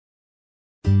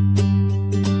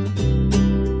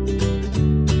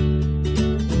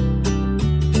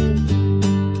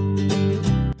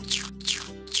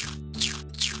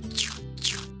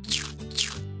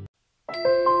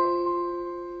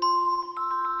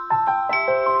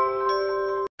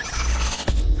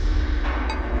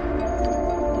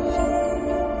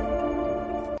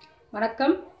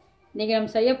வணக்கம். இன்றைக்கி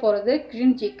நம்ம செய்ய போகிறது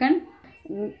க்ரீன் சிக்கன்.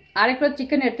 1/2 கிலோ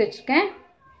சிக்கன் எடுத்து வச்சுருக்கேன்.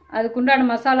 அதுக்குண்டான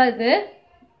மசாலா இது.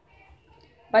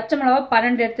 பச்சை மிளகா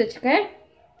 12 எடுத்து வச்சுருக்கேன்.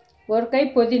 1 கை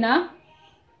புதினா,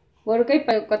 1 கை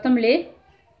கொத்தமல்லி.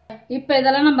 இப்போ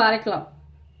இதெல்லாம் நம்ம அரைக்கலாம்.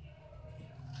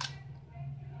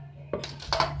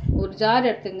 ஒரு ஜார்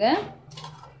எடுத்துங்க.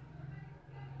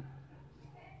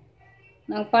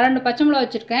 நான் 12 பச்சை மிளகா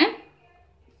வச்சுருக்கேன்.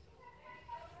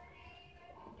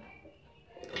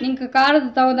 நீங்கள்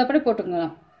காரத்துக்கு தகுந்தபடி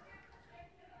போட்டுக்கலாம்.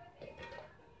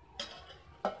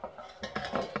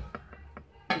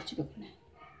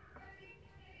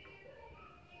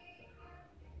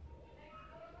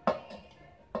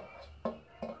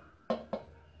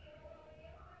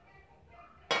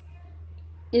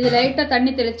 இது லைட்டாக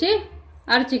தண்ணி தெளித்து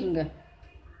அரைச்சிக்கோங்க.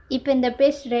 இப்போ இந்த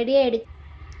பேஸ்ட் ரெடி ஆகிடுச்சு.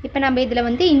 இப்போ நம்ம இதில்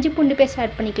வந்து இஞ்சி பூண்டு பேஸ்ட்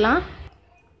ஆட் பண்ணிக்கலாம்.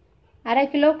 1/2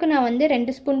 கிலோவுக்கு நான் வந்து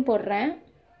 2 ஸ்பூன் போடுறேன்.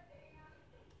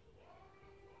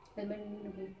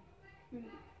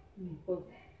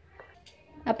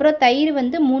 அப்புறம் தயிர்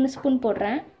வந்து 3 ஸ்பூன்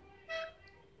போடுறேன்.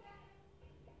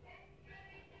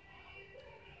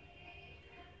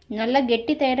 நல்லா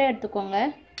கெட்டி தயிராக எடுத்துக்கோங்க.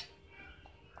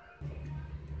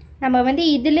 நம்ம வந்து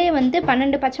இதிலே வந்து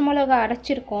 12 பச்சை மிளகா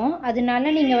அரைச்சிருக்கோம்.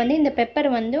 அதனால நீங்கள் வந்து இந்த பெப்பர்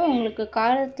வந்து உங்களுக்கு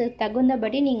காரத்துக்கு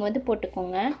தகுந்தபடி நீங்கள் வந்து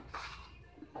போட்டுக்கோங்க.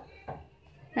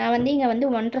 நான் வந்து இங்கே வந்து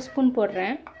 1/2 ஸ்பூன்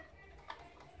போடுறேன்.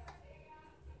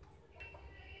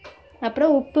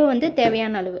 அப்புறம் உப்பு வந்து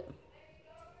தேவையான அளவு.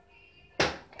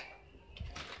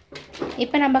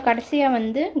 இப்போ நம்ம கடைசியாக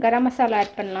வந்து கரம் மசாலா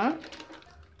ஆட் பண்ணலாம்.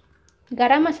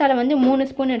 கரம் மசாலா வந்து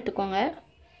 3 ஸ்பூன் எடுத்துக்கோங்க.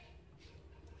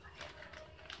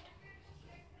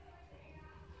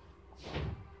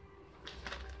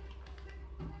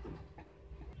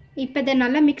 இப்போ இதை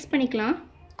நல்லா மிக்ஸ் பண்ணிக்கலாம்.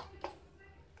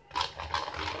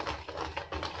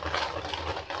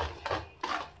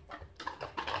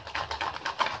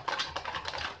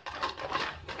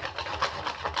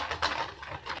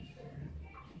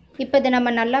 இப்போ இதை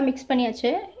நம்ம நல்லா மிக்ஸ்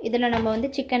பண்ணியாச்சு. இதில் நம்ம வந்து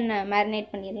சிக்கன்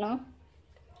மேரினேட் பண்ணிடலாம்.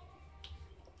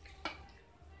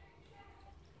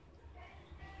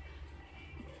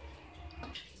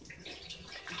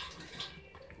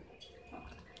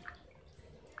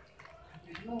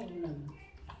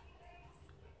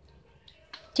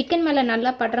 சிக்கன் மேலே நல்லா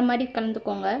படுற மாதிரி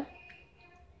கலந்துக்கோங்க.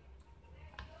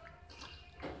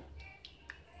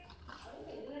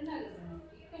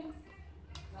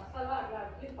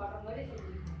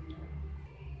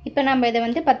 இப்போ நம்ம இதை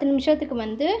வந்து 10 நிமிஷத்துக்கு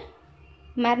வந்து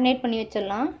மேரினேட் பண்ணி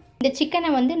வச்சிடலாம். இந்த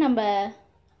சிக்கனை வந்து நம்ம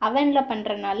அவனில்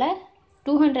பண்ணுறனால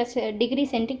 200 டிகிரி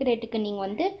சென்டிகிரேட்டுக்கு நீங்கள்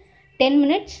வந்து 10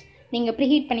 மினிட்ஸ் நீங்கள்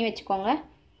ப்ரீஹீட் பண்ணி வச்சுக்கோங்க.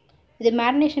 இது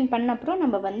மேரினேஷன் பண்ண அப்புறம்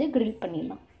நம்ம வந்து கிரில்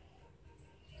பண்ணிடலாம்.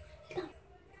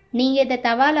 நீங்கள் இதை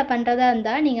தவாவில் பண்ணுறதா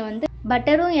இருந்தால் நீங்கள் வந்து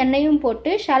பட்டரும் எண்ணெயும்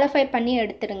போட்டு ஷாலோ ஃப்ரை பண்ணி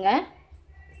எடுத்துருங்க.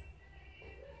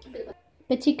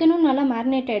 இப்போ சிக்கனும் நல்லா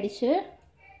மேரினேட் ஆகிடுச்சு.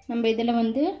 நம்ம இதில்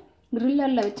வந்து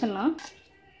கிரில்லரில் வச்சிடலாம்.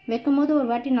 வைக்கும் போது ஒரு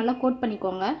வாட்டி நல்லா கோட்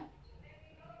பண்ணிக்கோங்க.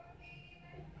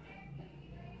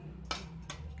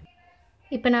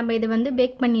 இப்போ நம்ம இதை வந்து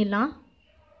பேக் பண்ணிடலாம்.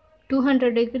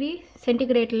 200 டிகிரி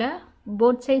சென்டிகிரேட்டில்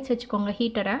போத் சைட்ஸ் வச்சுக்கோங்க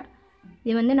ஹீட்டரை.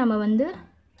 இது வந்து நம்ம வந்து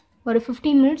ஒரு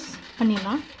 15 மினிட்ஸ்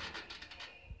பண்ணிடலாம்.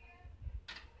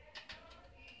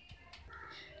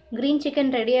 க்ரீன்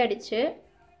சிக்கன் ரெடி ஆகிடுச்சு.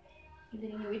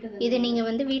 இது நீங்கள்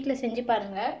வந்து வீட்டில் செஞ்சு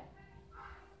பாருங்கள்.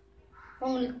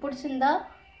 உங்களுக்கு பிடிச்சிருந்தா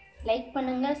லைக்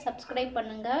பண்ணுங்கள், சப்ஸ்கிரைப்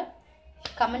பண்ணுங்கள்,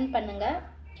 கமெண்ட் பண்ணுங்கள்.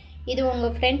 இது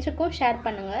உங்கள் ஃப்ரெண்ட்ஸுக்கும் ஷேர்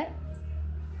பண்ணுங்கள்.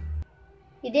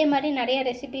 இதே மாதிரி நிறைய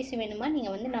ரெசிபீஸ் வேணுமா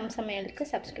நீங்கள் வந்து நம்ம சமையலுக்கு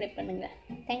சப்ஸ்கிரைப் பண்ணுங்கள்.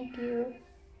 தேங்க்யூ.